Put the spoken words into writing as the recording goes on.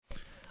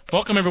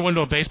Welcome, everyone,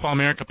 to a Baseball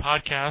America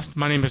podcast.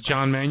 My name is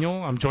John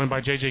Manuel. I'm joined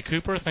by J.J.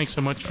 Cooper. Thanks so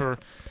much for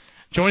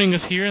joining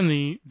us here in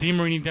the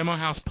DeMarini Demo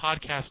House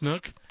podcast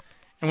nook.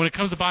 And when it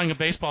comes to buying a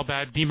baseball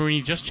bat,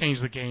 DeMarini just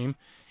changed the game,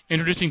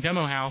 introducing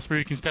Demo House, where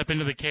you can step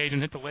into the cage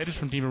and hit the latest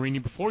from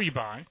DeMarini before you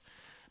buy,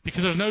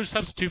 because there's no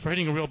substitute for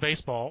hitting a real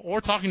baseball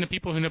or talking to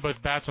people who know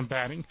both bats and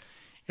batting.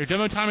 Your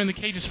demo time in the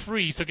cage is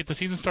free, so get the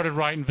season started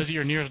right and visit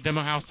your nearest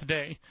Demo House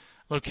today.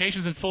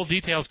 Locations and full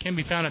details can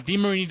be found at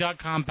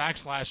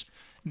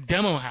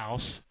DeMarini.com/Demo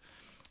House.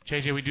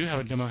 JJ, we do have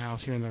a Demo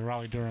House here in the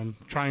Raleigh-Durham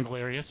Triangle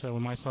area, so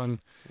when my son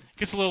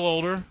gets a little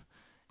older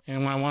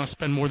and when I want to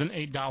spend more than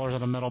 $8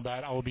 on a metal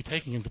bat, I will be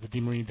taking him to the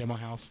DeMarini Demo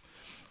House.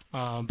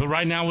 But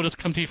right now, we'll just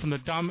come to you from the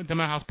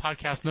Demo House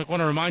podcast nook. I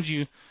want to remind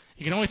you,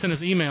 you can always send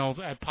us emails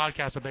at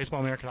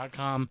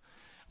podcast@baseballamerica.com.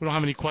 We don't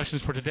have any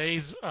questions for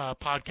today's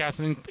podcast.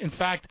 And in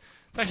fact,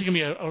 it's actually going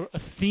to be a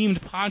themed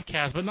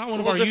podcast, but not one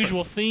of our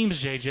usual themes,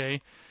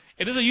 JJ.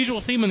 It is a usual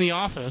theme in the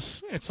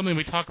office. It's something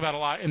we talk about a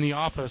lot in the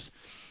office,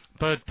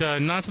 but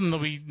not something that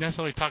we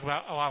necessarily talk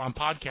about a lot on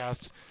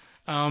podcasts.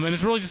 And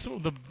it's really just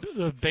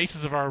the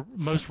basis of our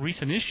most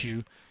recent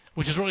issue,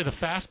 which is really the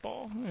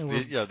fastball.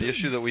 The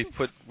issue that we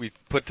put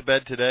to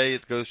bed today.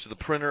 It goes to the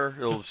printer.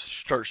 It'll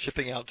start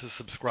shipping out to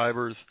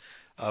subscribers,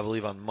 I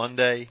believe, on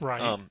Monday.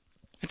 Right.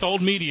 It's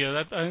old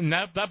media.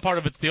 That part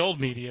of it's the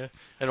old media.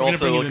 And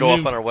also it'll go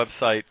up on our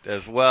website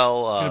as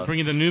well. We're going to bring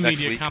you the new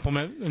media week.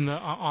 complement in the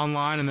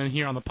online and then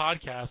here on the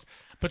podcast.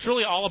 But it's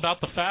really all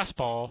about the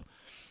fastball.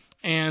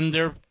 And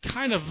there's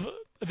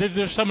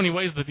so many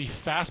ways that the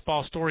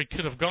fastball story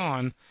could have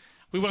gone.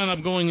 We wound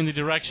up going in the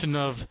direction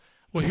of,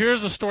 well,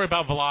 here's a story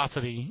about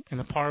velocity and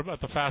the part about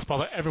the fastball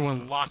that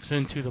everyone locks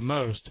into the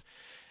most.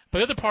 But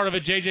the other part of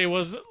it, JJ,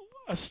 was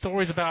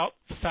stories about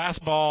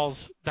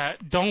fastballs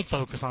that don't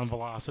focus on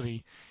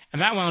velocity,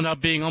 and that wound up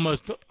being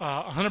almost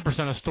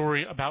 100% a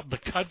story about the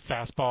cut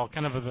fastball,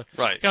 kind of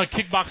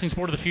kickboxing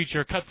sport of the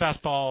future, cut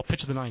fastball,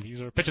 pitch of the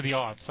 90s, or pitch of the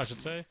aughts, I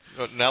should say.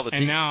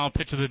 Now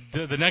pitch of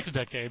the next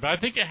decade. But I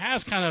think it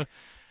has kind of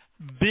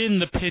been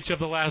the pitch of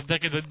the last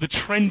decade, the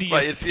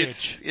trendiest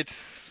pitch.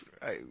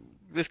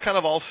 This kind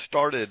of all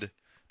started,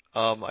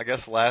 I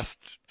guess, last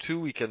 2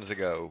 weekends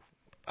ago.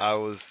 I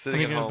was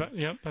sitting at home.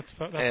 That's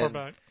far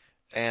back.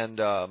 And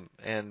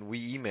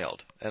we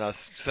emailed, and I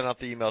sent out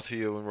the email to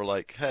you, and we're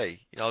like, hey,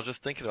 I was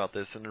just thinking about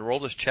this, and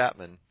Aroldis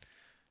Chapman,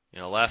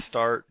 last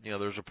start,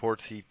 there's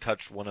reports he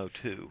touched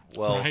 102.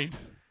 Well, right.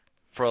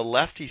 For a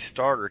lefty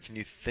starter, can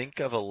you think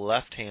of a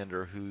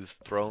left-hander who's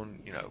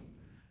thrown,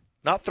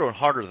 not thrown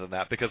harder than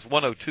that, because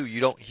 102, you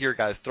don't hear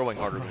guys throwing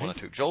harder than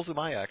 102. Joel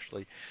Zumaya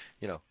actually,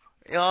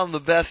 on the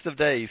best of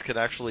days could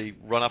actually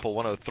run up a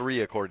 103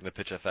 according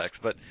to PitchFX,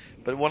 but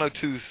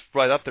 102's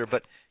right up there,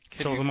 but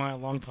Joel Zumaya,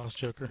 long toss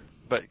joker.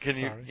 But can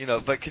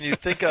you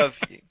think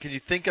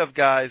of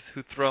guys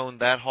who thrown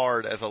that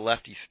hard as a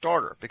lefty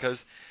starter? Because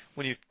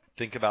when you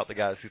think about the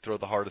guys who throw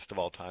the hardest of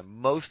all time,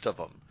 most of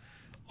them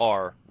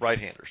are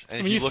right-handers.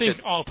 And if you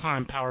think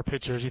all-time power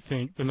pitchers, you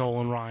think the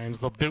Nolan Ryans,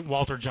 the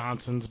Walter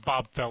Johnsons,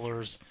 Bob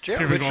Fellers.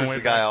 J.R. Richard's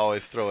the guy I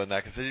always throw in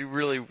that because you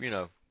really,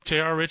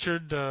 J.R.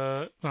 Richard,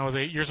 when I was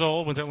 8 years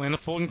old, went to Atlanta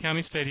Fulton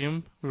County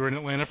Stadium. We were in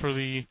Atlanta for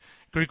the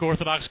Greek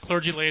Orthodox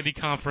Clergy Laity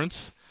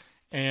Conference.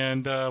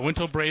 And went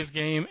to a Braves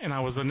game, and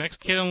I was the next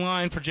kid in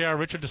line for J.R.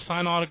 Richard to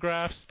sign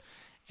autographs.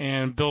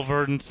 And Bill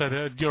Verdon said,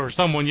 or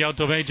someone yelled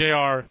to him, hey,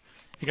 J.R.,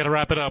 you got to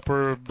wrap it up,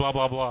 or blah,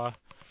 blah, blah.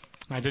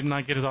 And I did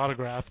not get his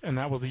autograph, and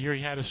that was the year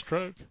he had his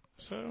stroke.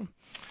 So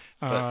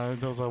there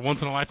was a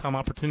once-in-a-lifetime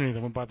opportunity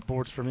that went by the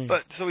boards for me.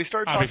 But so we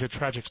started obviously a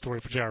tragic story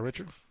for J.R.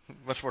 Richard.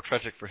 Much more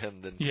tragic for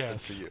him than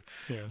for you.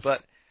 Yes.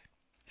 But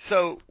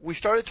so we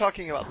started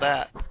talking about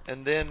that,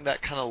 and then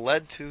that kind of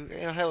led to,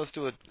 hey, let's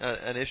do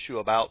an issue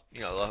about,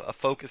 a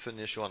focus and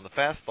issue on the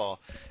fastball.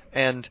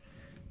 And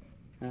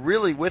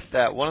really with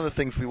that, one of the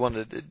things we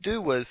wanted to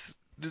do was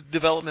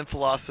development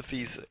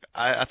philosophies.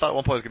 I thought at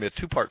one point it was going to be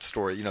a two-part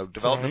story,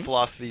 development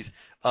philosophies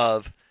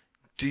of,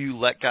 do you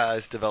let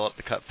guys develop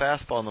the cut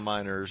fastball in the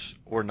minors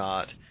or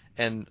not?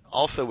 And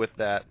also with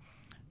that,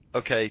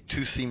 okay,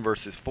 two-seam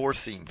versus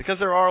four-seam, because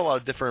there are a lot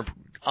of different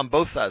on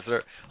both sides.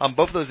 On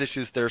both of those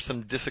issues, there's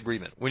some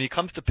disagreement. When it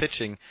comes to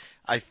pitching,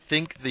 I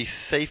think the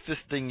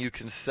safest thing you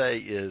can say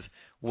is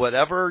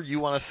whatever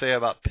you want to say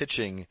about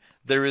pitching,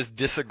 there is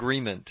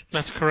disagreement.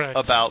 That's correct.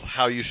 About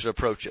how you should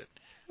approach it.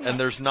 And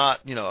there's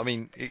not,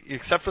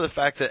 except for the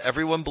fact that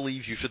everyone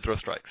believes you should throw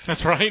strikes.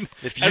 That's right.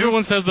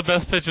 Everyone says the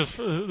best pitch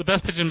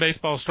in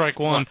baseball is strike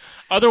one.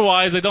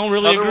 Otherwise, they don't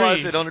really agree.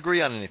 Otherwise, they don't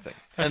agree on anything.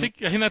 I think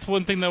that's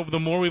one thing that the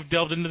more we've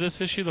delved into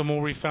this issue, the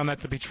more we found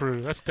that to be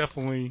true. That's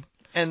definitely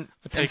a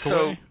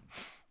takeaway.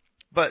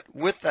 But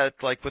with that,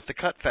 like with the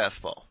cut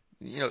fastball,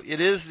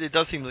 it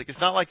does seem like it's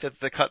not like that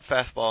the cut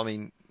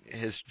fastball,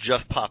 is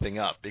just popping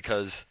up,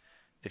 because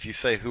if you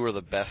say who are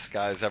the best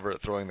guys ever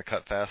at throwing the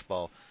cut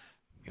fastball,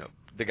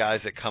 the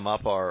guys that come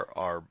up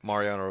are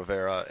Mariano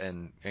Rivera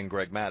and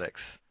Greg Maddux,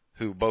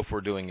 who both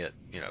were doing it,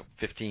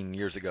 15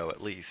 years ago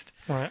at least.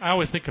 Right. I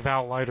always think of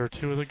Al Leiter,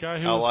 too, as a guy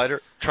who Al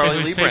Leiter,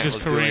 Charlie saved Leibrandt his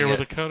was career doing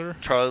with it. a cutter.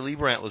 Charlie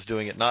Leibrandt was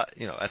doing it not,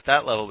 at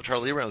that level, but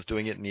Charlie Leibrandt was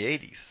doing it in the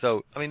 80s.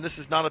 So, I mean, this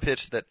is not a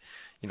pitch that,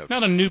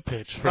 Not a new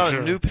pitch, for not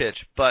sure. a new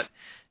pitch, but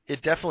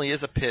it definitely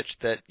is a pitch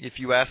that if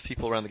you ask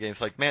people around the game,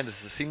 it's like, man, does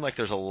it seem like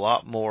there's a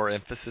lot more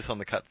emphasis on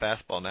the cut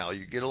fastball now?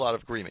 You get a lot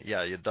of agreement.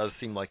 Yeah, it does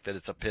seem like that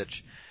it's a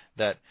pitch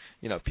that,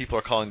 people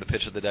are calling the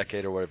pitch of the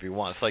decade or whatever you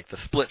want. It's like the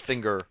split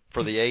finger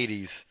for the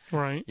 80s,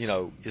 right?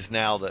 Is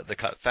now the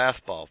cut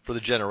fastball for the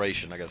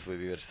generation, I guess would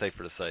be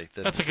safer to say.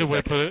 That's a good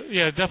way to put it.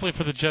 Yeah, definitely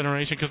for the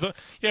generation, because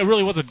it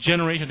really was a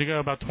generation ago,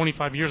 about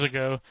 25 years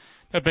ago,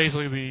 that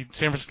basically the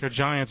San Francisco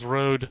Giants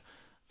rode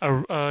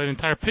an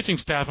entire pitching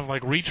staff of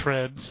like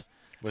retreads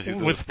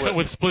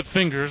with split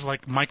fingers,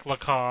 like Mike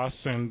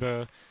Lacoste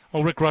and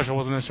Rick Russell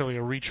wasn't necessarily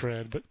a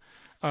retread, but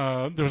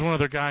there was one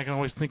other guy I can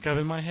always think of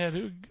in my head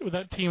with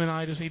that team,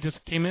 and he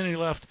just came in and he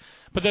left.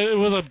 But it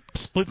was a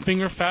split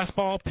finger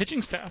fastball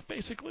pitching staff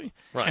basically,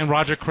 right. And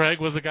Roger Craig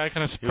was the guy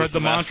kind of spread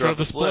the mantra of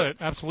the split.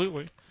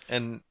 Absolutely.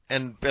 And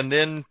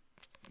then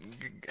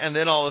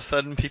all of a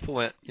sudden people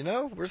went,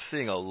 we're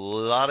seeing a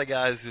lot of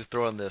guys who's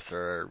throwing this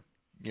are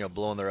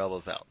blowing their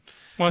elbows out.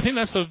 Well, I think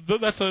let's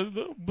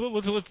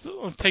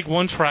take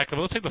one track of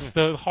it. Let's take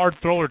the hard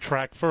thrower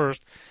track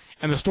first,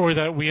 and the story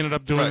that we ended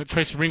up doing, right. that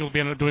Tracy Ringolsby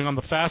ended up doing on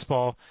the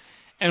fastball.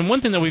 And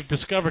one thing that we've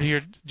discovered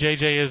here,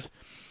 JJ, is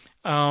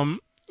the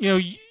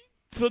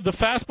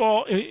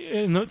fastball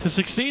to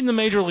succeed in the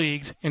major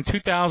leagues in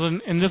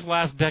 2000 in this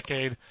last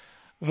decade.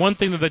 One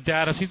thing that the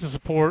data seems to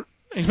support,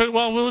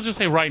 well, we'll just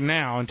say right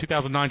now in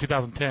 2009,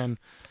 2010,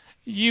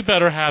 you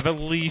better have at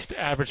least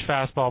average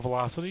fastball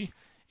velocity,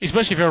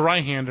 especially if you're a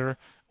right-hander,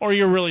 or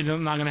you're really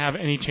not going to have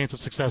any chance of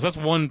success. That's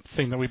one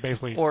thing that we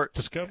basically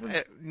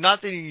discovered.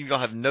 Not that you don't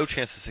have no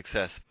chance of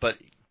success, but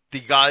the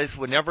guys,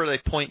 whenever they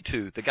point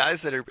to, the guys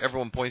that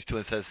everyone points to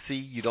and says, see,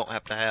 you don't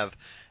have to have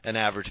an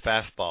average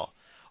fastball,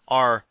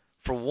 are,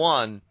 for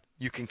one,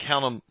 you can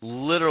count them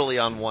literally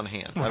on one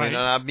hand. Right. And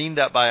I mean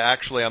that by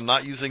actually, I'm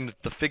not using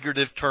the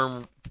figurative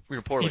term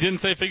reportedly. You didn't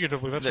say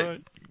figuratively, that's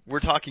right. We're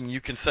talking, you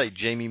can say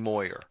Jamie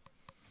Moyer.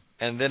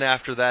 And then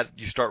after that,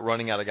 you start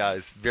running out of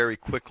guys very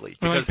quickly.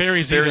 Well, like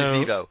Barry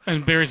Zito.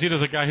 And Barry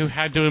Zito's a guy who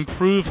had to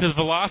improve his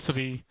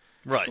velocity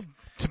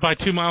by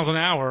 2 miles an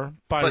hour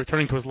by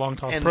returning to his long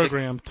toss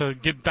program to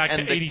get back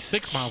to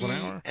 86 miles an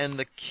hour. And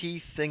the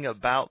key thing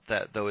about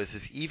that, though, is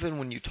even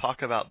when you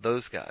talk about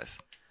those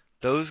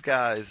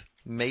guys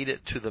made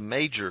it to the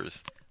majors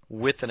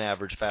with an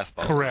average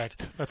fastball.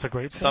 Correct. That's a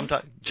great point.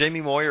 Sometimes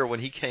Jamie Moyer, when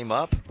he came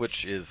up,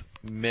 which is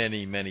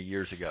many, many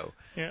years ago,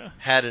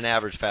 had an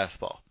average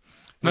fastball.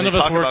 None of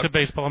us worked at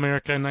Baseball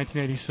America in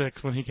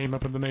 1986 when he came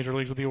up in the major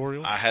leagues with the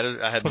Orioles. I had.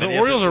 Was it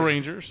Orioles or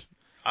Rangers?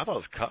 I thought it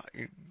was Cubs.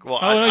 Well,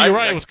 you're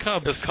right. It was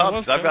Cubs. It was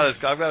Cubs. I've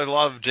got a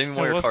lot of Jamie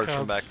Moyer cards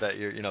from back that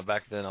year.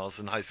 Back then I was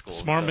in high school.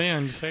 Smart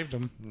man, you saved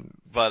them.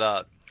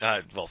 But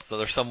so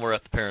they're somewhere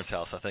at the parents'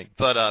 house, I think.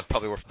 But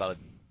probably worth about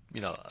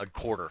a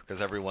quarter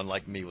because everyone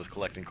like me was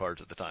collecting cards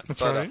at the time. That's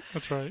right.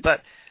 That's right.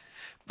 But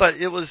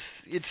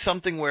it's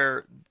something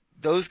where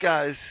those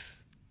guys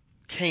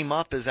came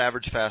up as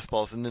average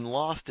fastballs and then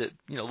lost it.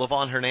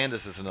 Livan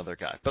Hernandez is another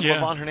guy. But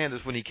Livan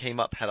Hernandez, when he came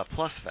up, had a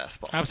plus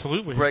fastball.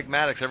 Absolutely. Greg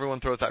Maddux,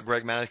 everyone throws out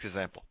Greg Maddux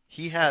example.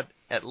 He had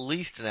at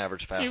least an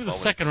average fastball. He was a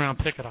second-round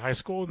pick at a high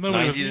school.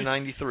 90 to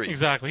 93.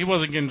 Exactly. He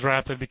wasn't getting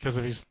drafted because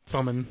of his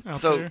thumbing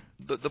out there.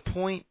 So the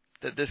point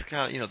that this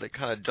kind of, that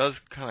kind of does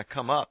kind of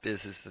come up is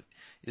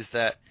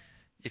that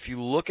if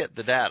you look at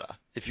the data,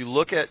 if you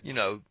look at,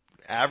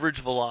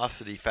 average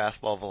velocity,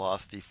 fastball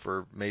velocity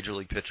for major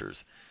league pitchers,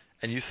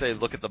 and you say,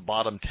 look at the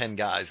bottom 10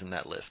 guys in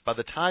that list. By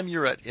the time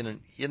you're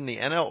in the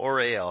NL or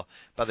AL,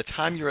 by the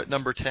time you're at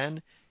number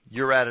 10,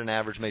 you're at an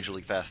average major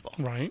league fastball.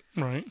 Right.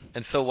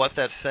 And so what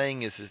that's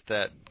saying is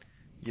that,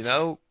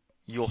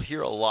 you'll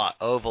hear a lot,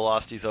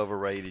 velocity's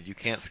overrated, you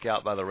can't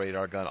scout by the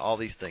radar gun, all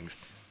these things.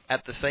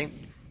 At the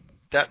same,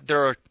 that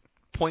there are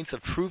points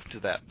of truth to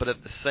that, but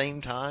at the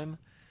same time,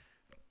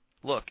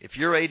 look, if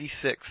you're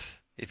 86,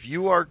 if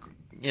you are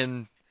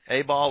in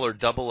A-ball or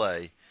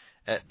double-A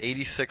at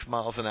 86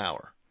 miles an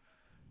hour,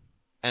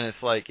 and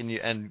it's like,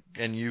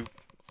 and you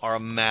are a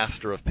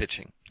master of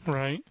pitching.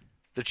 Right.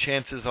 The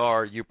chances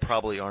are you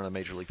probably aren't a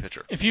major league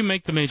pitcher. If you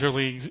make the major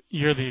leagues,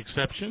 you're the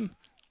exception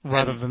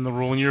rather than the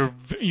rule, and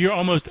you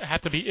almost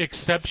have to be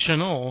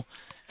exceptional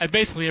at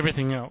basically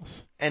everything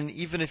else. And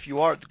even if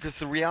you are, because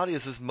the reality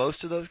is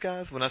most of those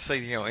guys, when I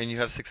say and you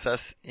have success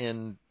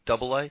in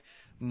Double-A,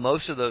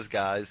 most of those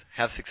guys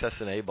have success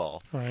in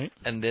A-ball. Right.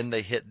 And then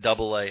they hit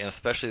Double-A, and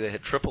especially they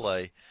hit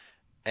Triple-A,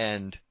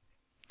 and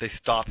they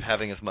stop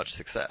having as much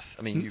success.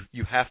 I mean,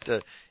 you have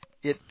to.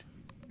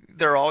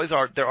 There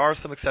are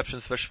some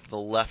exceptions, especially from the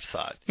left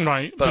side.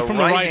 Right, but from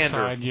the right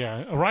side,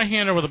 a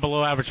right-hander with a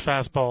below-average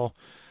fastball,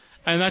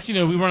 and that's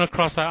we run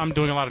across that. I'm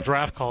doing a lot of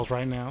draft calls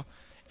right now,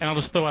 and I'll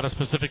just throw out a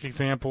specific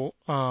example.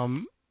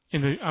 I'm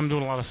doing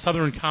a lot of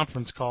Southern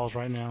Conference calls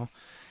right now,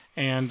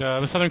 and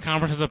the Southern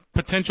Conference has a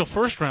potential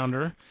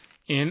first-rounder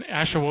in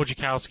Asher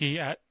Wojciechowski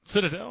at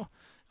Citadel.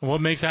 And what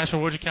makes Asher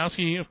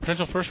Wojciechowski a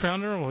potential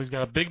first-rounder? Well, he's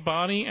got a big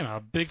body and a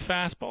big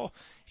fastball.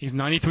 He's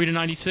 93 to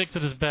 96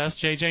 at his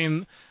best, JJ,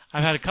 and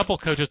I've had a couple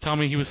coaches tell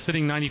me he was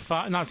sitting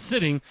 95, not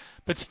sitting,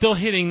 but still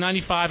hitting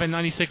 95 and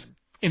 96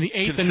 in the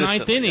 8th and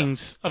 9th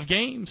innings of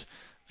games.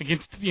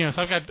 Against,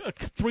 so I've got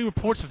 3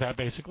 reports of that,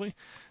 basically.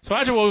 So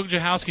Asher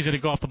Wojciechowski's going to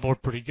go off the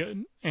board pretty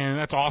good, and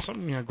that's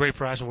awesome. Great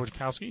for Asher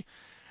Wojciechowski.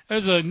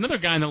 There's another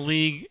guy in the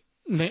league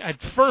at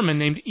Furman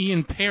named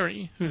Ian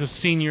Perry, who's a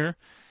senior,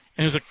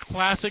 and who's a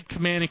classic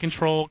command and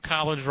control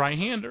college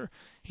right-hander.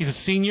 He's a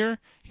senior.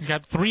 He's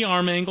got 3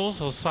 arm angles.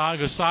 He'll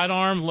go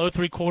sidearm, low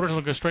 3/4, and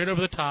he'll go straight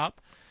over the top.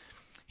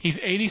 He's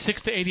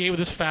 86 to 88 with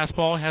his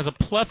fastball. He has a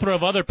plethora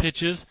of other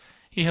pitches.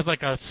 He has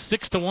like a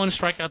 6-to-1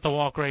 strikeout to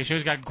walk ratio.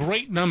 He's got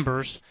great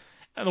numbers.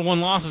 The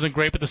one loss isn't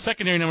great, but the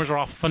secondary numbers are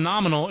all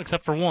phenomenal,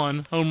 except for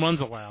 1 home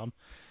runs allowed.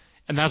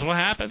 And that's what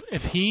happens.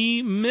 If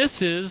he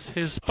misses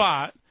his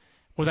spot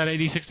with that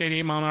 86 to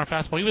 88 mile-an-hour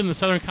fastball, even in the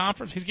Southern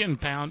Conference, he's getting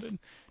pounded.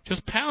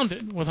 Just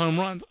pounded with home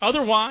runs.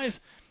 Otherwise,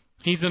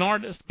 he's an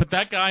artist. But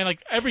that guy, like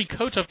every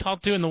coach I've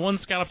talked to and the one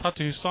scout I've talked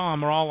to who saw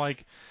him are all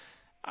like,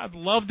 I'd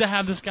love to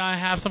have this guy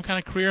have some kind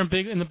of career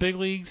in the big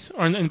leagues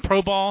or in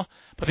pro ball,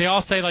 but they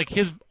all say like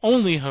his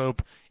only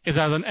hope is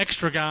as an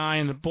extra guy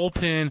in the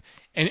bullpen,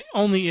 and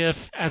only if,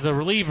 as a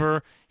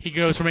reliever, he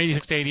goes from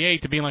 86 to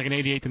 88 to being like an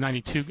 88 to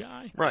 92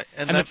 guy. Right.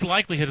 And the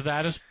likelihood of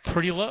that is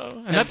pretty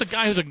low. And that's a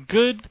guy who's a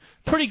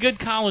pretty good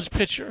college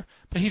pitcher,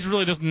 but he's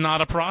really just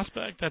not a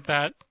prospect at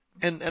that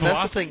And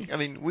that's the thing. I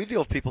mean, we deal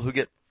with people who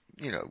get,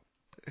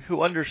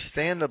 who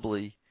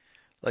understandably,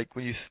 like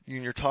when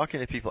you're talking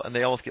to people and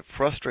they almost get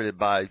frustrated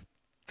by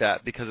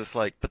that because it's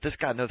like, but this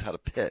guy knows how to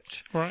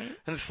pitch. Right.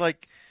 And it's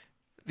like,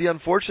 the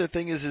unfortunate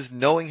thing is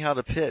knowing how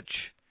to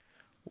pitch,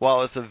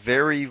 while it's a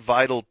very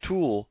vital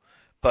tool,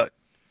 but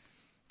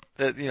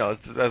that,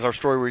 as our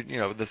story,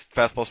 this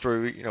fastball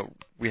story,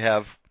 we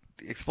have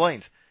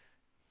explains,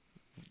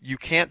 you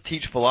can't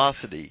teach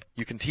velocity.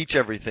 You can teach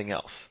everything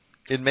else.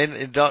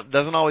 It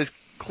doesn't always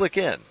click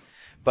in,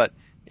 but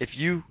if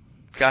you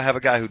have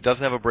a guy who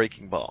doesn't have a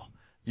breaking ball,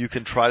 you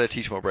can try to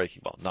teach him a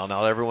breaking ball. Now,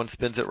 not everyone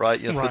spins it right,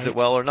 spins it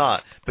well or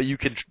not, but you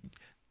can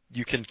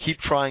keep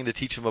trying to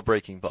teach him a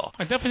breaking ball.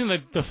 I definitely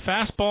think the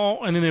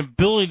fastball and then the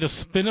ability to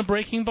spin a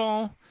breaking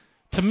ball,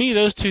 to me,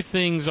 those two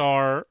things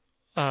are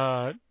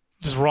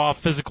just raw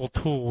physical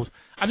tools.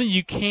 I think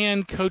you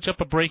can coach up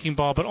a breaking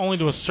ball, but only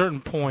to a certain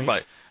point.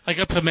 Right. Like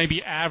up to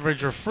maybe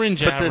average or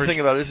fringe average. But the thing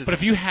about it is, but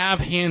if you have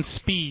hand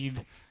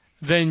speed,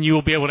 then you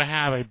will be able to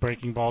have a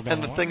breaking ball down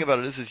and the thing about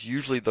it is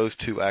usually those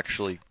two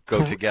actually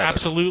go together.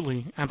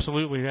 Absolutely.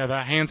 Yeah,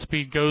 that hand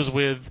speed goes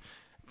with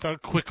the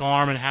quick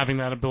arm and having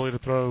that ability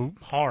to throw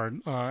hard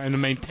and to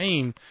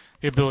maintain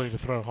the ability to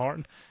throw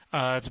hard.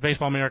 It's a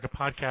Baseball America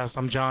podcast.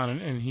 I'm John,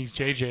 and he's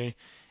JJ.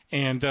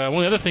 And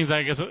one of the other things,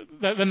 I guess,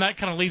 that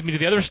kind of leads me to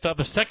the other stuff,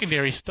 the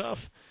secondary stuff,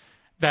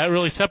 that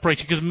really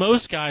separates you. Because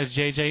most guys,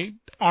 JJ,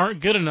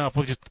 aren't good enough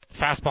with just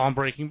fastball and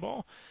breaking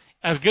ball.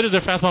 As good as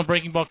their fastball and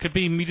breaking ball could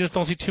be, we just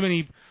don't see too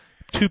many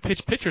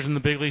two-pitch pitchers in the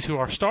big leagues who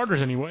are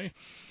starters anyway.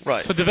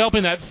 Right. So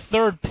developing that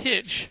third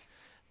pitch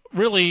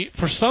really,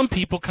 for some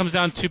people, comes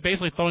down to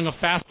basically throwing a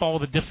fastball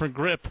with a different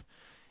grip.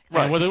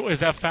 Right. And whether is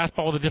that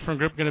fastball with a different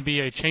grip going to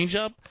be a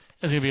changeup?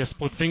 Is it going to be a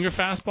split-finger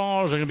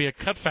fastball? Or is it going to be a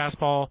cut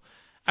fastball?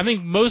 I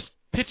think most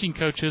pitching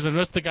coaches, and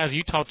most of the guys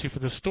you talk to for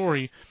this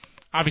story,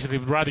 obviously they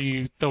would rather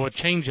you throw a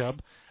changeup.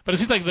 But it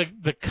seems like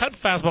the cut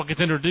fastball gets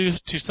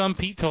introduced to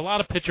to a lot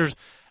of pitchers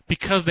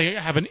because they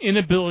have an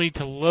inability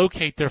to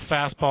locate their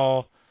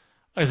fastball.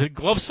 Is it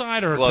glove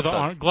side or glove to the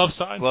side. arm? Glove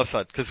side. Glove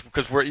side,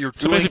 because where you're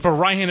so basically for a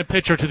right-handed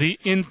pitcher to the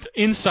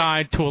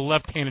inside to a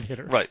left-handed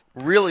hitter. Right.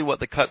 Really, what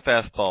the cut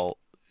fastball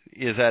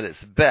is at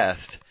its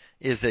best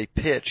is a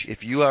pitch.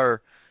 If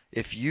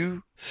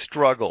you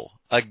struggle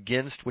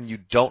against when you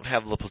don't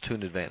have the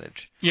platoon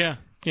advantage. Yeah.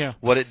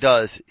 What it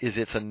does is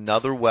it's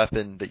another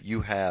weapon that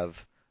you have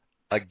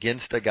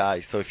against a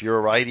guy. So if you're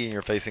a righty and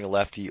you're facing a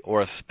lefty,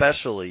 or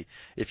especially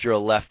if you're a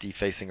lefty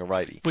facing a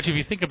righty. Which, if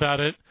you think about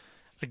it,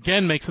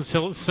 again makes it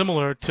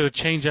similar to a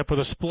changeup with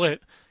a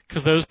split,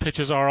 because those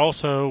pitches are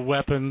also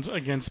weapons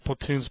against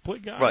platoon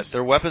split guys. Right,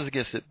 they're weapons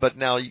against it. But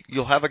now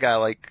you'll have a guy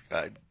like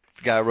the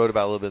guy I wrote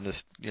about a little bit in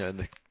this, in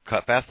the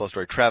cut fastball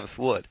story, Travis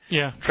Wood.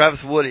 Yeah.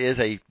 Travis Wood is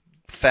a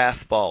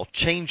fastball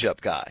changeup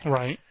guy.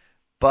 Right.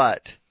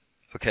 But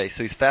okay,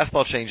 so he's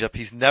fastball changeup.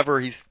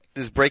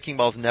 His breaking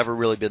ball's never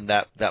really been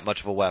that much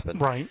of a weapon.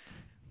 Right.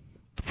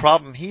 The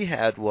problem he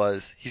had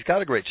was he's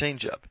got a great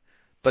changeup,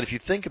 but if you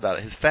think about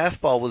it, his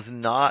fastball was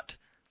not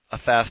a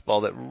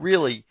fastball that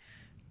really,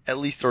 at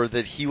least, or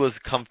that he was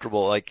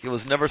comfortable. Like, it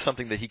was never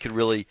something that he could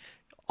really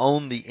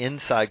own the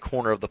inside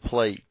corner of the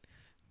plate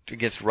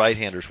against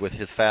right-handers with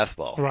his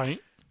fastball. Right.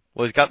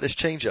 Well, he's got this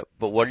changeup,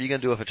 but what are you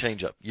going to do with a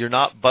changeup? You're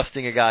not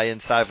busting a guy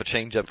inside of a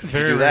changeup because if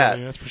you do that,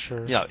 that's for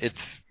sure.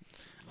 It's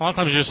a lot of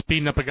times you're just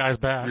speeding up a guy's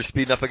bat. You're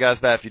speeding up a guy's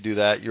bat if you do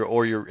that.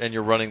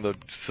 You're running the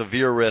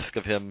severe risk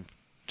of him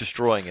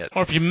destroying it.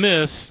 Or if you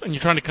miss and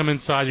you're trying to come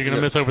inside, you're going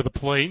to miss over the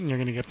plate and you're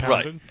going to get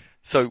pounded. Right.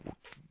 So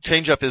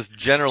changeup is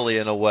generally,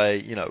 in a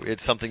way,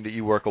 it's something that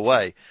you work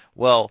away.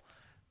 Well,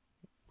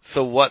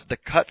 So what the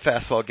cut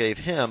fastball gave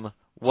him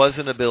was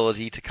an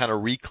ability to kind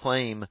of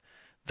reclaim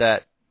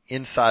that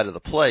inside of the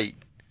plate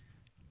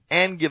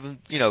and give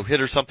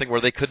hitters something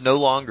where they could no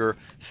longer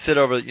sit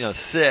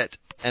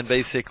and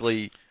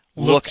basically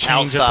look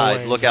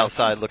outside.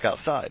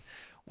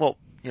 Well,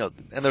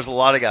 and there's a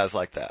lot of guys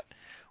like that.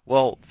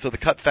 Well, so the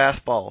cut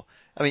fastball,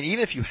 I mean,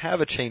 even if you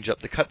have a changeup,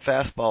 the cut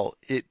fastball,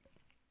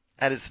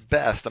 at its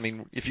best, I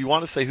mean, if you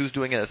want to say who's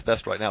doing it at its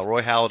best right now,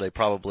 Roy Halladay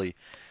probably,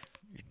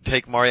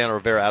 take Mariano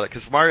Rivera out of it,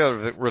 because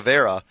Mariano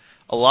Rivera,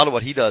 a lot of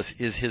what he does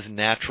is his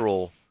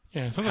natural.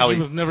 Yeah, sometimes he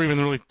was never even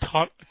really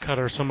taught a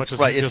cutter so much as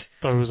he just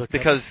throws a cutter.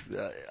 Because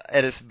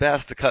at its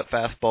best, the cut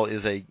fastball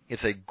is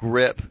a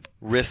grip,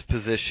 wrist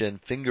position,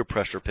 finger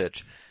pressure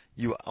pitch.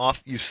 You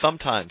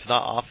sometimes,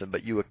 not often,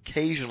 but you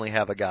occasionally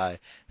have a guy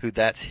who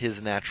that's his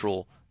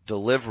natural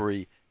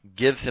delivery,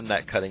 gives him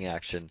that cutting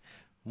action.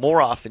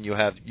 More often, you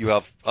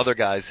have other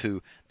guys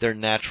who their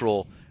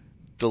natural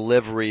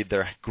delivery,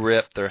 their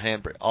grip, their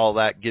handbrake, all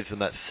that gives them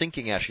that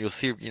sinking action. You'll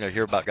see,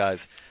 hear about guys.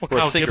 Well,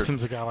 Kyle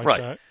Gibson's a guy like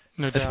that.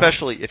 No doubt.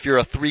 Especially if you're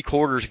a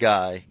 3/4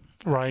 guy.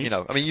 Right.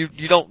 I mean,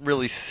 you don't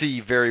really see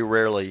very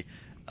rarely,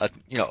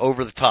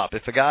 over the top.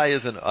 If a guy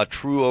isn't a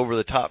true over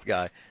the top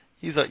guy,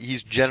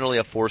 he's generally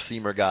a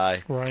 4-seamer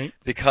guy. Right.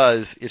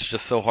 Because it's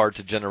just so hard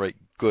to generate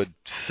good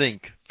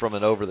sink from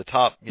an over the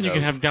top. You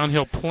can have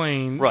downhill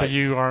plane, right. But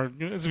it's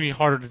going to be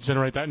harder to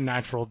generate that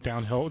natural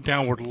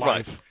downward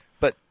life. Right.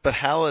 But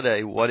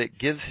Halladay, what it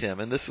gives him,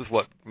 and this is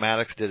what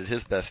Maddox did at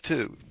his best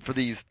too, for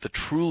the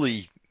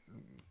truly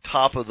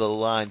top of the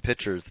line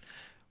pitchers,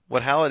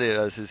 what Halladay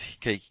does is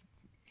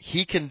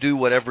he can do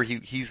whatever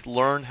he's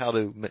learned how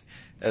to,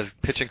 as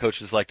pitching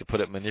coaches like to put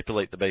it,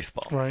 manipulate the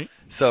baseball. Right.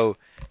 So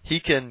he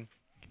can,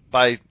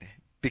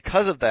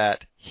 because of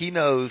that, he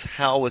knows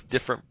how with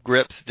different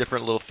grips,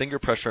 different little finger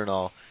pressure and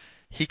all,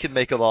 he can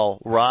make a ball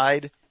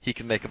ride, he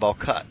can make a ball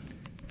cut.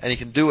 And he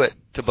can do it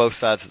to both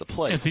sides of the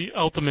plate. It's the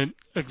ultimate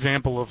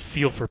example of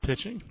feel for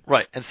pitching.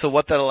 Right. And so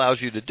what that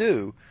allows you to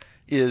do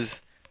is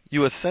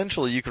you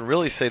can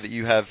really say that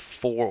you have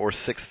 4 or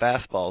 6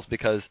 fastballs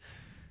because,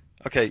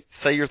 okay,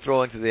 say you're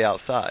throwing to the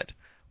outside.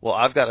 Well,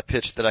 I've got a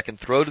pitch that I can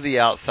throw to the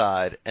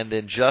outside, and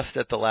then just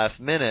at the last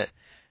minute,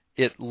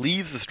 it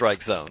leaves the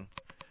strike zone,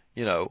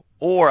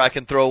 or I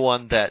can throw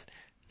one that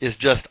is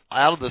just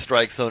out of the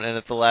strike zone, and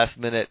at the last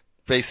minute,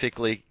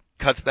 basically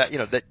cuts back,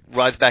 that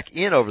rides back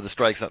in over the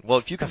strike zone. Well,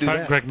 if you can do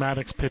that, Greg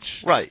Maddux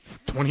pitch, right,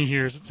 20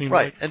 years it seems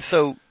right. like. And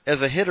so as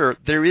a hitter,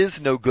 there is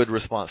no good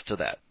response to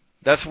that.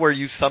 That's where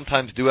you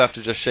sometimes do have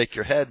to just shake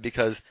your head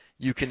because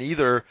you can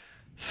either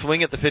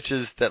swing at the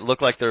pitches that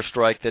look like they're a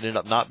strike that end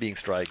up not being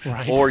strikes,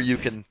 right. or you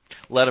can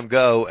let them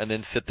go and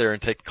then sit there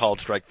and take called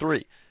strike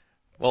 3.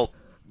 Well,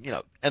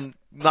 and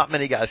not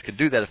many guys could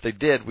do that. If they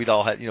did, we'd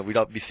all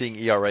be seeing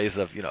ERAs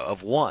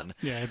of 1.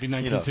 Yeah, it'd be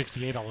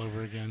 1968 all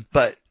over again.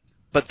 But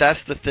that's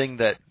the thing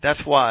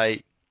that's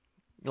why,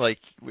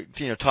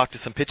 talk to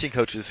some pitching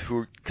coaches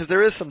because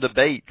there is some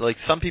debate. Like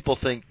some people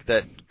think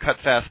that cut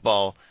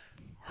fastball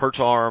hurts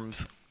arms,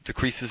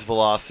 decreases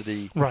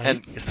velocity, right.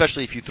 And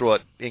especially if you throw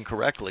it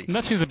incorrectly. And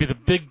that seems to be the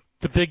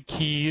big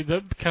key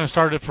that kind of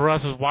started for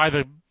us is why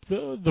the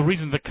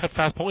reason the cut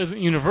fastball isn't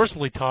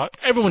universally taught.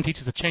 Everyone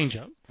teaches the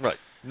changeup. Right.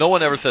 No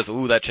one ever says,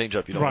 "Ooh, that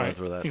changeup, you don't right. want to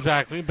throw that."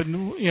 Exactly. But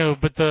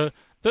the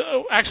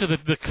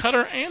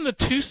cutter and the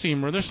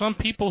 2-seamer, there's some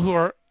people who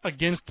are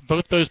against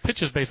both those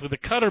pitches. Basically, the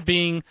cutter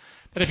being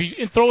that if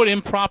you throw it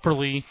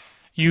improperly,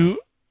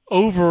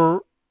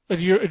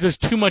 there's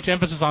too much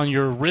emphasis on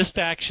your wrist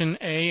action,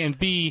 A, and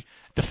B,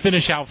 the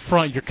finish out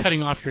front. You're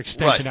cutting off your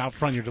extension right. out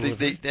front. Your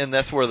delivery. And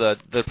that's where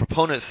the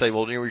proponents say,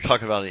 well, you're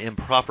talking about an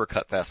improper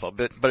cut fastball.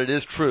 But it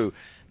is true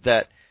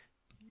that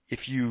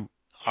if you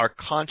are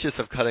conscious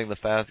of throwing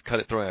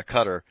a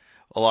cutter,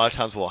 a lot of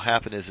times what will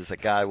happen is a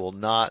guy will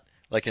not,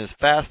 like in his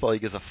fastball, he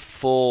gives a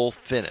full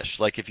finish.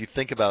 Like if you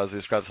think about it, as we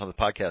described this on the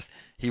podcast,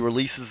 he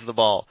releases the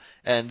ball,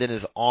 and then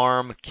his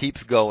arm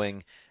keeps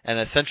going, and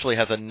essentially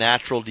has a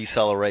natural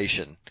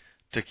deceleration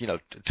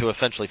to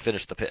essentially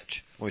finish the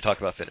pitch when we talk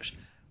about finish.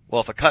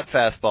 Well, if a cut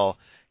fastball,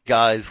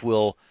 guys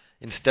will,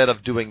 instead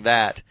of doing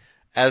that,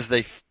 as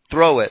they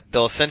throw it,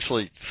 they'll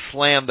essentially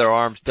slam their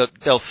arms,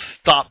 they'll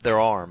stop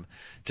their arm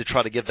to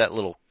try to get that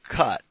little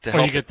cut to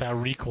help. Or you get that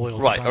recoil.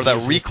 Right, or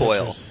that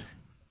recoil.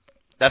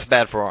 That's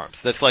bad for arms.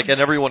 That's like, and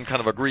everyone kind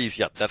of agrees,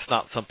 yep, that's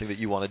not something that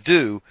you want to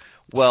do.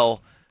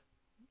 Well,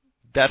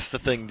 that's the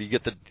thing, you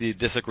get the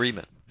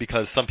disagreement,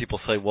 because some people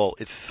say, well,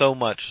 it's so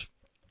much,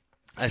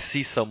 I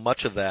see so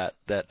much of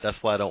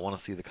that's why I don't want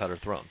to see the cutter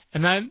thrown.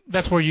 And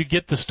that's where you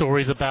get the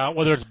stories about,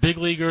 whether it's big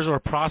leaguers or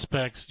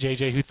prospects,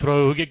 JJ,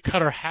 who get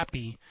cutter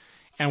happy,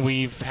 and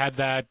we've had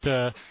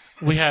that,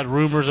 we had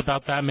rumors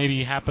about that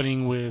maybe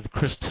happening with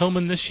Chris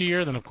Tillman this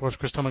year. Then, of course,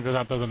 Chris Tillman goes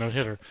out and does a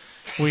no-hitter.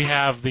 We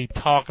have the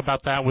talk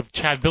about that with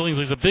Chad Billings.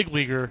 He's a big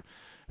leaguer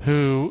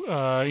who,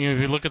 if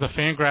you look at the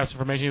Fangraphs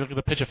information, you look at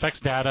the pitch effects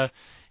data,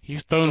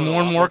 he's thrown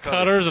more and more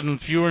cutters and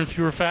fewer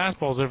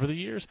fastballs over the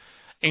years.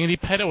 Andy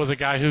Pettit was a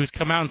guy who's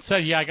come out and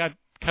said, yeah, I got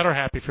cutter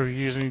happy for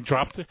years, and he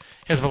dropped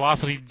his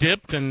velocity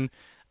dipped, and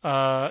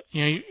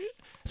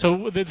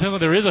So it sounds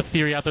like there is a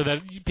theory out there that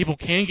people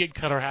can get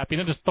cutter happy,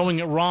 not just throwing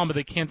it wrong, but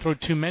they can't throw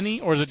too many,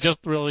 or is it just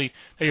really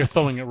that you're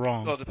throwing it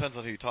wrong? Well, it depends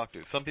on who you talk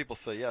to. Some people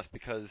say yes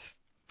because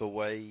the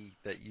way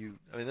that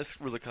this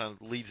really kind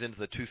of leads into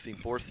the two-seam,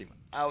 four-seam.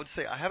 I would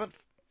say I haven't,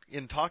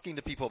 in talking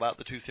to people about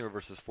the two-seamer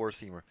versus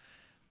four-seamer,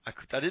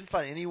 I didn't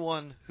find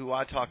anyone who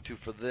I talked to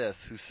for this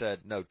who said,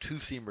 no,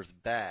 two-seamer's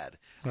bad.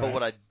 Right. But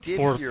what I did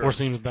hear...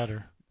 Four-seam's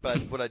better.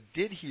 But what I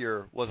did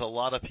hear was a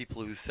lot of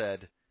people who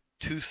said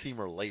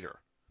two-seamer later.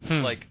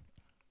 Like,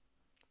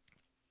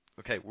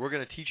 okay, we're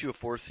going to teach you a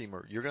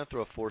four-seamer. You're going to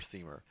throw a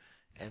four-seamer.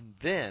 And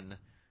then,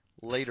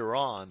 later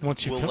on,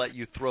 we'll let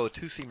you throw a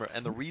two-seamer.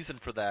 And the reason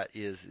for that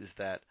is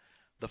that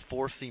the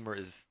four-seamer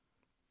is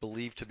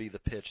believed to be the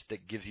pitch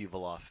that gives you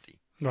velocity.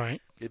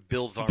 Right. It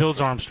builds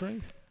arm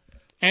strength.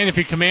 And if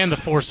you command the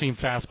four-seam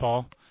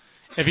fastball,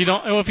 if you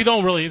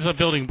don't really, it's a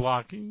building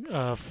block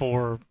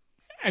for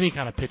any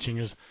kind of pitching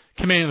is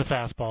commanding the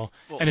fastball.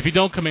 Well, and if you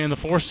don't command the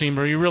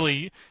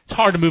four-seamer, it's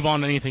hard to move on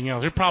to anything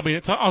else.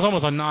 It's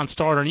almost a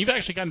non-starter. And you've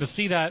actually gotten to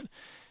see that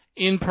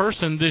in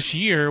person this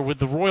year with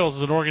the Royals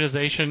as an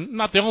organization.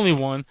 Not the only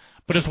one,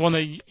 but it's one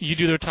that you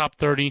do their top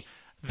 30.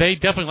 They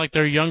definitely like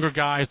their younger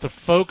guys to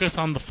focus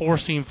on the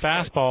four-seam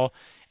fastball,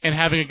 and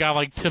having a guy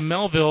like Tim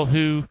Melville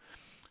who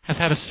has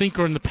had a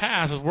sinker in the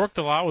past, has worked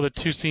a lot with a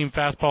two-seam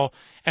fastball,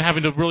 and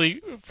having to really,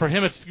 for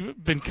him, it's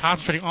been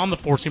concentrating on the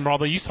four-seamer,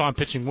 although you saw him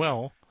pitching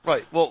well.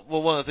 Right. Well,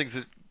 one of the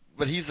things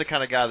but he's the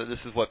kind of guy that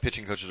this is what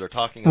pitching coaches are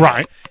talking about.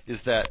 Right. Is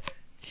that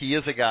he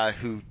is a guy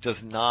who does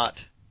not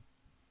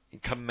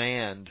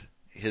command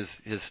his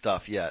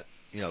stuff yet.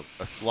 A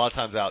lot of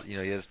times out, he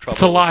has trouble.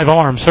 It's a live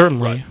arm,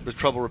 certainly. Right. There's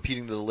trouble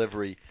repeating the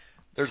delivery.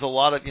 There's a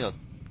lot of,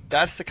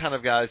 that's the kind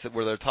of guys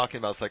where they're talking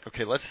about, it's like,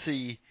 okay, let's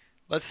see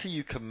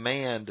you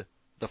command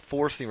the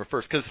four-seamer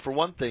first. Because for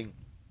one thing,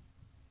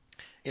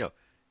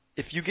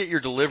 if you get your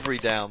delivery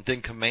down,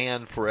 then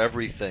command for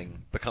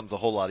everything becomes a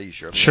whole lot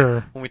easier.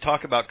 Sure. When we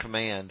talk about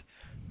command,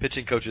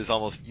 pitching coaches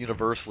almost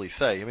universally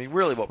say,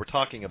 really what we're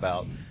talking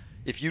about,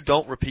 if you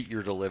don't repeat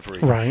your delivery,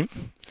 right,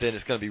 then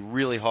it's going to be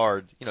really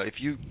hard.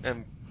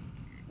 And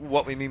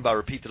what we mean by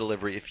repeat the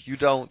delivery, if you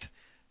don't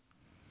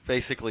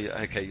basically,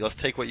 okay, let's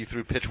take what you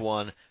threw pitch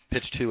 1,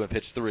 pitch 2, and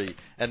pitch 3,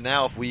 and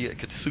now if we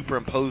could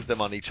superimpose them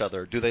on each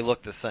other, do they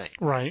look the same?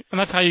 Right, and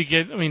that's how you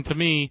get, to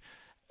me,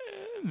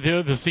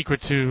 the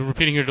secret to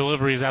repeating your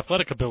delivery is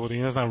athletic ability,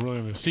 and that's not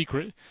really the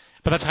secret,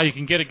 but that's how you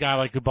can get a guy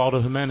like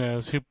Ubaldo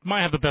Jimenez, who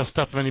might have the best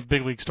stuff of any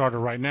big league starter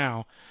right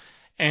now,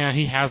 and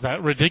he has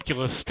that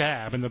ridiculous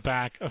stab in the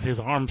back of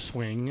his arm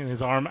swing, and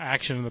his arm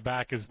action in the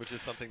back which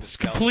is something that's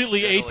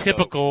completely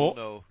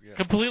atypical,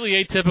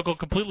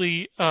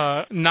 completely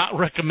not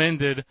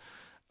recommended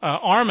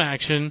arm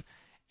action,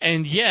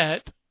 and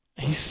yet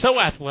he's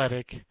so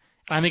athletic, and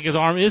I think his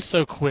arm is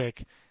so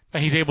quick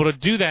that he's able to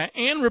do that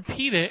and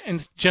repeat it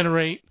and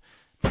generate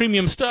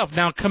premium stuff.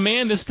 Now,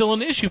 command is still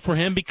an issue for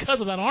him because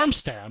of that arm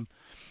stab.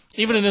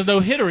 Even in his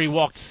no-hitter, he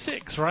walked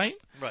 6, right?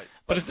 Right.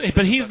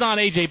 But he's not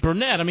A.J.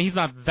 Burnett. He's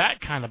not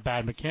that kind of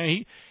bad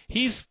mechanic.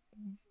 He's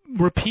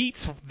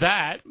repeats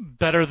that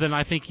better than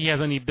I think he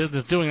has any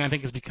business doing. I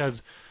think it's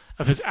because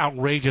of his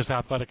outrageous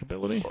athletic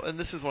ability. Well, and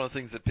this is one of the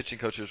things that pitching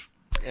coaches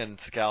and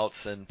scouts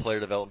and player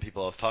development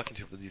people I was talking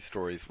to for these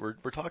stories we're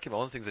talking about.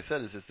 One of the things they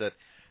said is that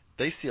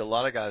they see a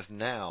lot of guys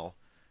now,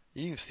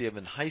 you can see them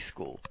in high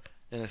school,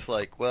 and it's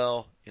like,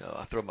 well,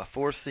 I throw my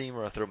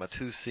four-seamer, I throw my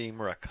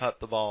two-seamer, I cut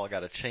the ball, I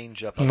got a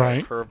change-up, I got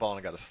a curveball, and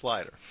I got a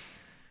slider.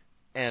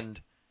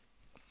 And,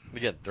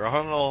 again, there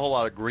aren't a whole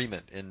lot of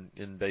agreement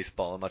in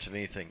baseball on much of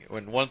anything.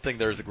 When one thing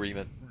there's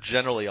agreement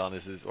generally on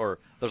or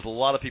there's a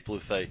lot of people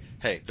who say,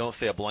 hey, don't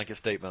say a blanket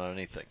statement on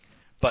anything.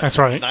 But that's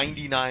right.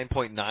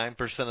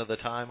 99.9% of the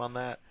time on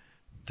that,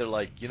 they're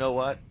like, you know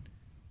what?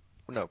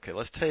 No, okay,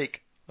 let's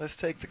take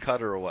the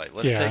cutter away.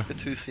 Let's take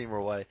the two-seamer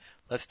away.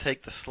 Let's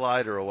take the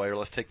slider away, or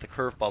let's take the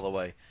curveball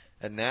away.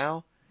 And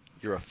now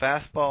you're a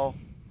fastball,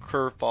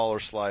 curveball,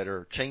 or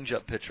slider,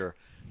 change-up pitcher,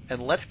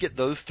 and let's get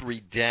those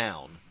 3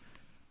 down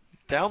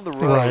the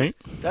road. Right.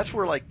 That's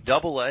where, like,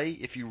 Double-A,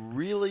 if you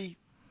really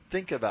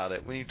think about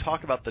it, when you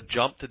talk about the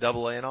jump to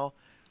Double-A and all,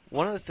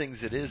 one of the things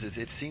it is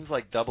it seems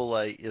like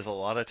Double-A is a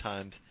lot of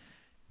times,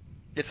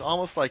 it's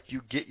almost like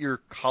you get your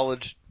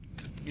college,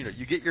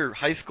 you get your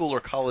high school or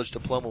college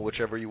diploma,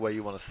 whichever way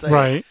you want to say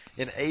right. it,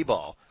 in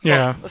A-ball.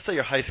 Yeah. Well, let's say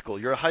your high school.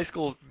 Your high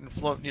school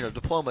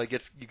diploma,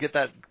 you get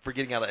that for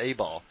getting out of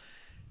A-ball.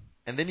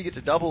 And then you get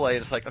to Double-A,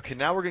 and it's like, okay,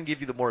 now we're going to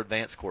give you the more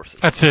advanced courses.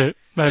 That's it.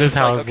 That is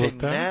how it's okay,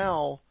 looked at.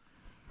 Now,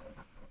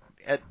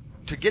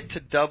 to get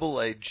to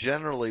Double-A,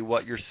 generally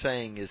what you're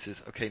saying is,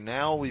 okay,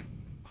 now we've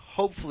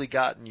hopefully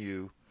gotten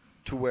you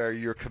to where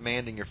you're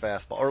commanding your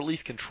fastball, or at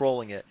least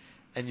controlling it,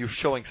 and you're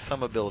showing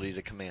some ability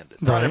to command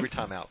it. Not every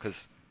time out, because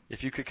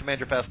if you could command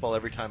your fastball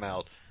every time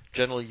out,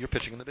 generally you're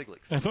pitching in the big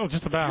leagues. That's all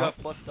just about. You have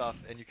plus stuff,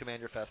 and you command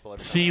your fastball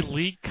every time See, out.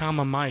 league,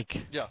 Mike.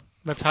 Yeah.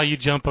 That's how you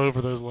jump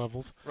over those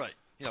levels. Right.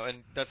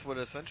 And that's what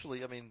essentially,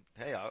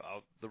 hey,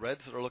 the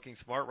Reds are looking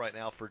smart right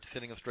now for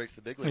sending him straight to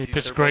the big leagues. He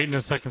pitched great in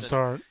his second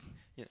start.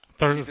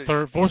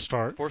 Fourth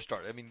start. Fourth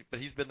start. But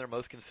he's been their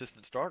most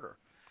consistent starter.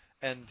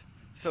 And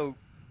so,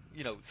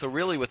 so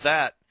really with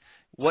that,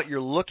 what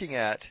you're looking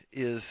at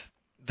is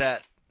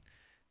that,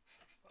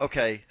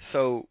 okay,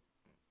 so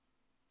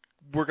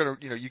we're going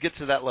to, you get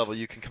to that level,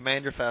 you can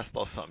command your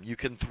fastball some. You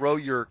can throw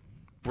your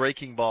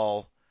breaking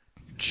ball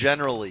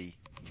generally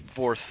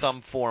for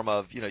some form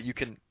of, you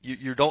can,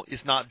 you don't,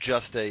 it's not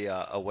just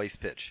a waste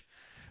pitch.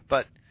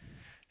 But,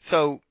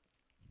 so,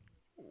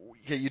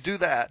 you do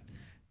that,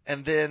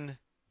 and then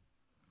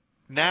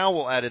now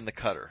we'll add in the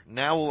cutter.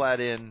 Now we'll add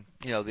in,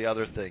 the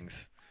other things.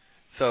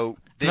 So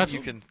then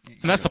you can.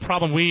 And that's the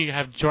problem we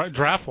have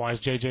draft-wise,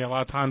 JJ, a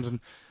lot of times. And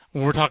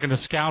when we're talking to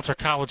scouts or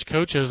college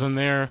coaches, and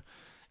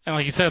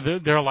like you said,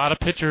 there are a lot of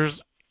pitchers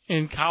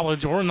in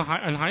college or in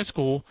high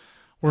school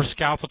where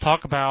scouts will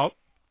talk about,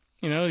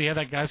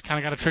 that guy's kind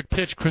of got a trick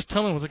pitch. Chris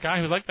Tillman was a guy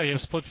who was like that. He had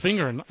a split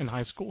finger in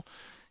high school.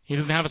 He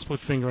doesn't have a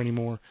split finger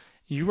anymore.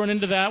 You run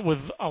into that with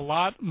a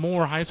lot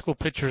more high school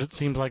pitchers, it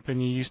seems like, than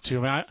you used to.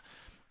 I mean,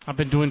 I've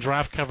been doing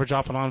draft coverage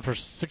off and on for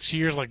 6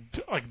 years, like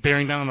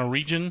bearing down on a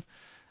region,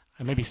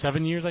 maybe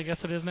 7 years, I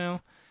guess it is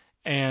now.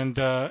 And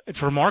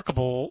it's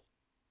remarkable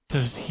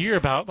to hear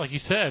about, like you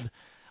said,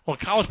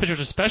 college pitchers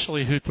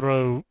especially who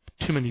throw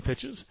too many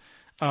pitches.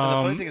 And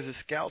the funny thing is, the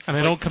scouts and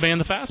they don't command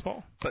the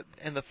fastball.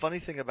 And the funny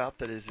thing about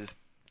that is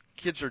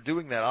kids are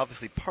doing that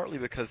obviously partly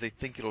because they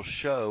think it'll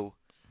show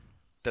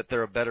that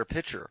they're a better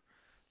pitcher.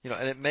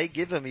 And it may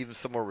give them even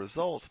some more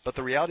results. But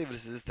the reality of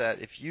it is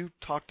that if you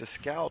talk to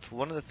scouts,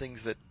 one of the things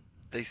that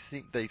they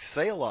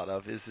say a lot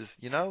of is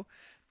no,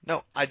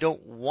 I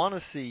don't want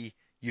to see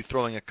you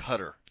throwing a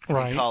cutter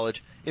in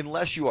college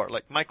unless you are.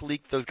 Like Mike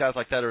Leake, those guys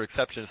like that are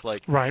exceptions.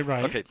 Like, right.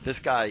 Okay, this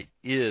guy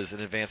is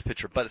an advanced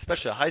pitcher, but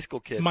especially a high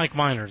school kid. Mike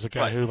Minor's a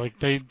guy who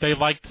they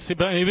like to see.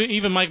 But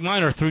even Mike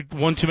Minor threw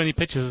one too many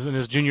pitches in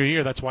his junior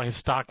year. That's why his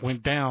stock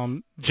went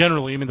down.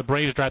 Generally, I mean, the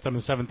Braves drafted him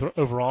in 7th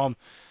overall.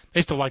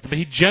 They still liked him, but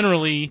he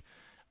generally,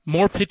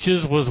 more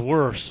pitches was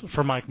worse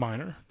for Mike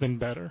Minor than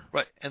better.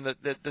 Right, and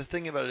the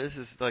thing about it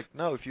is like,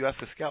 no, if you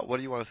ask a scout, what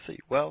do you want to see?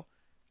 Well,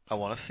 I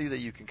want to see that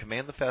you can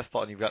command the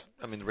fastball, and you've got,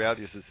 the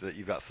reality is that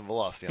you've got some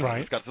velocity on it.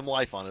 It's got some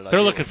life on it.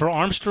 They're looking for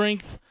arm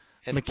strength,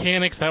 and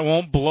mechanics that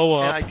won't blow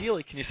up. And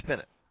ideally, can you spin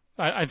it?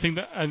 I think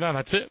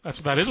that's it.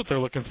 That is what they're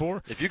looking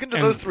for. If you can do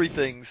those three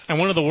things. And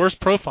one of the worst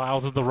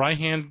profiles is the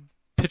right-hand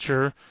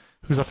pitcher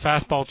who's a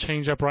fastball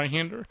changeup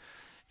right-hander.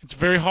 It's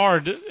very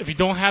hard if you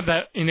don't have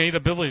that innate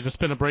ability to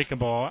spin a breaking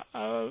ball.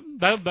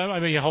 That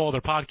might be a whole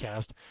other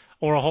podcast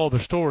or a whole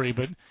other story,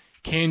 but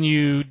can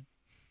you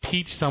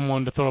teach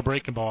someone to throw a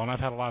breaking ball? And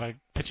I've had a lot of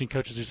pitching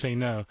coaches who say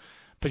no.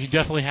 But you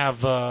definitely have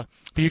but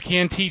you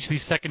can teach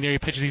these secondary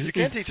pitches. You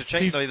can teach a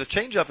change. The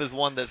changeup is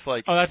one that's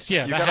like, that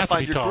you got to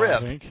find your taught,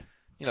 grip. I think.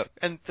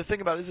 And the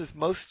thing about it is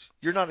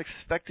you're not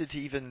expected to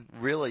even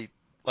really,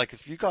 like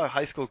if you've got a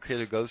high school kid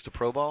who goes to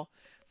pro ball,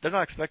 they're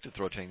not expected to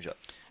throw a changeup.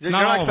 You're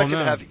not expected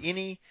to have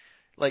any,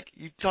 like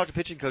you talk to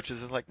pitching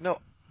coaches and like, no,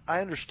 I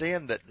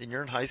understand that when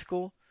you're in high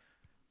school,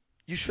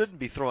 you shouldn't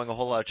be throwing a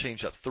whole lot of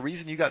changeups. The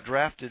reason you got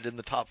drafted in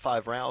the top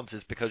 5 rounds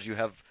is because you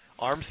have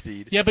arm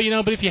speed. Yeah, but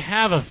but if you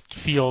have a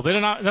feel, they're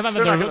not going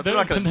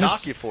to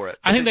knock you for it.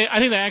 I think they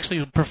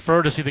actually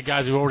prefer to see the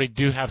guys who already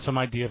do have some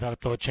idea of how to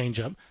throw a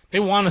changeup. They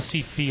want to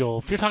see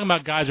feel. If you're talking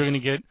about guys who are going to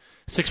get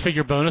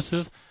 6-figure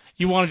bonuses,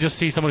 you want to just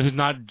see someone who's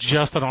not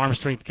just an arm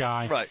strength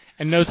guy,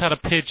 and knows how to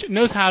pitch,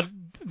 knows how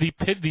the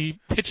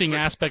pitching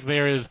aspect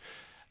there is.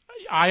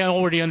 I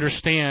already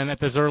understand at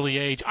this early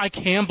age. I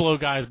can blow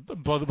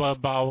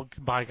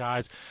by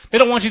guys. They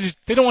don't want you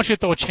to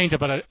throw a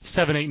changeup at a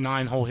 7, 8,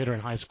 9 hole hitter in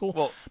high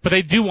school. But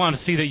they do want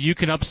to see that you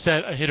can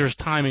upset a hitter's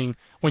timing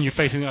when you're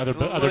facing other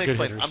good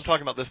hitters. I'm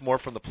talking about this more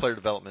from the player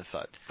development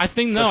side. I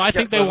think I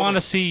think they want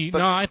to see.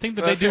 I think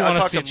that they do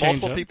want to see a changeup. I talked to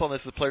multiple people on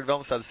this, the player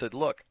development side, that said,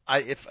 look,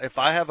 if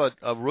I have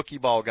a rookie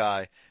ball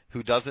guy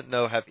who doesn't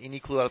have any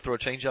clue how to throw a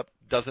changeup,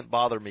 doesn't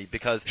bother me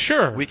because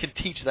we can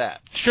teach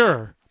that.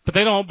 Sure. But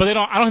they don't.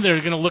 I don't think they're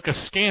going to look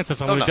askance at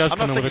someone who does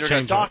come in with a change. I'm not saying they're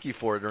going to dock you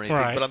for it or anything.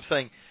 Right. But I'm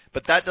saying,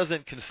 that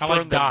doesn't concern them. I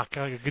like dock.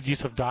 I like a good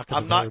use of dock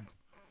as a verb.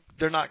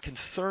 They're not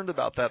concerned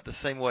about that the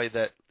same way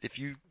that if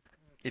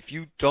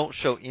you don't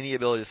show any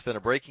ability to spin a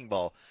breaking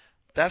ball,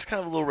 that's kind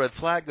of a little red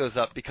flag goes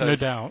up because no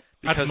doubt.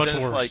 That's because much then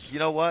it's worse. like, you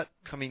know what?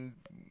 I mean,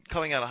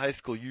 coming out of high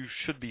school, you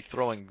should be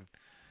throwing.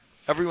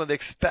 Everyone, they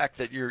expect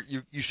that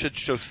you should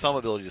show some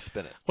ability to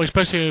spin it. Well,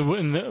 especially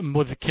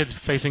with the kids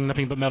facing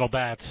nothing but metal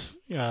bats.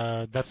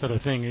 That's the other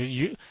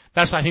thing.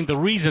 That's, I think, the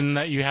reason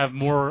that you have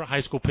more high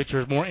school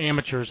pitchers, more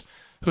amateurs,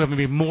 who have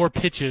maybe more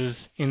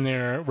pitches in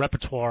their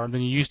repertoire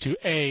than you used to.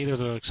 A,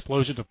 there's an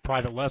explosion of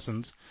private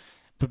lessons.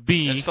 But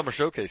B, and summer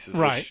showcases.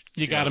 Right.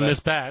 You got to miss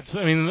bats.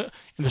 I mean,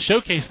 the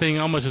showcase thing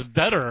almost is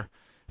better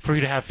for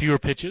you to have fewer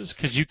pitches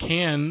because you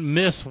can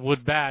miss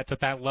wood bats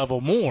at that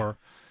level more.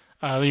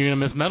 You're going to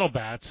miss metal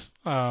bats,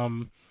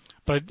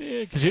 but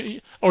because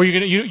you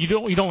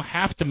don't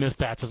have to miss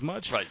bats as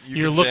much. Right.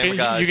 You're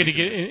going to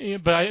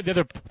get. But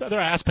the other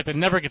aspect that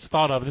never gets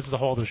thought of. This is a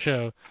whole other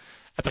show.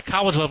 At the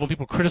college level,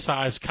 people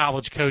criticize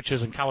college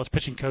coaches and college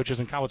pitching coaches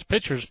and college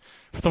pitchers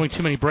for throwing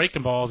too many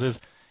breaking balls. Is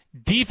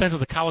defense at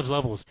the college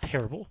level is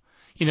terrible.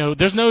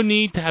 There's no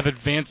need to have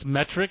advanced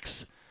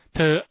metrics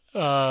to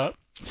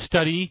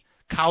study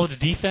college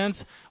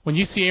defense. When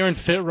you see Aaron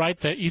Fitt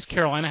write that East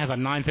Carolina has a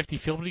 950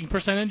 fielding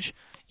percentage,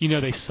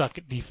 they suck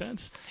at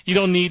defense. You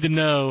don't need to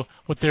know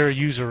what their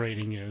user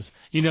rating is.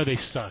 They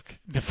suck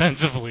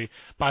defensively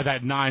by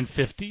that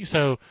 950.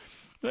 So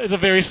it's a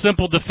very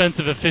simple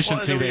defensive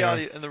efficiency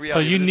there. So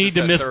you need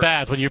to miss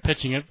bats when you're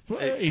pitching at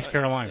East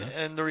Carolina.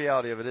 And the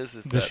reality of it is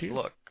that,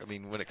 look, I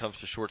mean, when it comes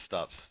to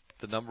shortstops,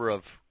 the number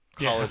of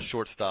college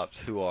shortstops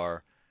who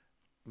are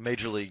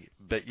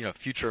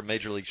future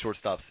major league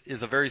shortstops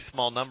is a very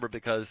small number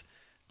because,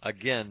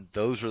 again,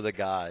 those are the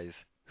guys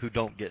who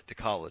don't get to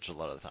college a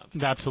lot of the times.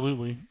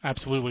 Absolutely.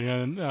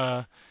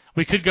 And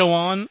we could go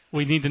on.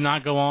 We need to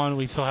not go on.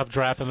 We still have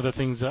draft and other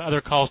things,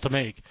 other calls to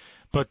make.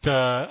 But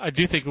I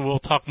do think we'll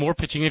talk more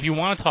pitching. If you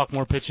want to talk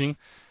more pitching,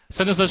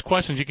 send us those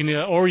questions. You can,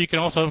 or you can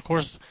also, of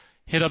course,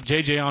 hit up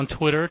JJ on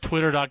Twitter,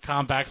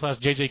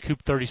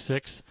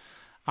 twitter.com/JJCoop36.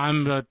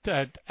 I'm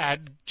at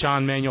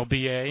John Manuel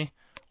BA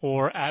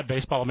or at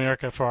Baseball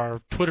America for our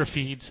Twitter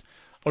feeds,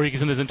 or you can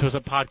send this into us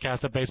at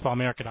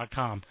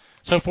podcast@baseballamerica.com.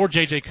 So for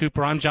JJ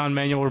Cooper, I'm John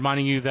Manuel,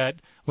 reminding you that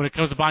when it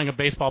comes to buying a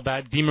baseball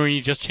bat,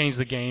 DeMarini just changed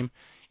the game,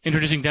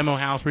 introducing Demo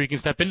House, where you can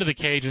step into the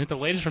cage and hit the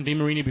latest from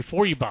DeMarini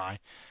before you buy,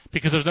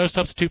 because there's no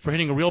substitute for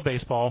hitting a real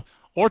baseball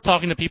or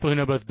talking to people who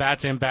know both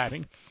bats and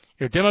batting.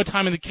 Your demo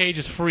time in the cage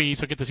is free,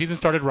 so get the season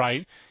started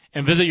right,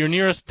 and visit your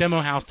nearest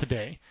Demo House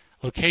today.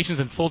 Locations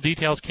and full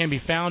details can be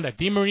found at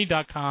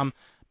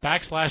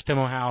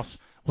DeMarini.com/Demo House.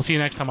 We'll see you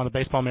next time on the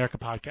Baseball America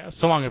podcast.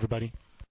 So long, everybody.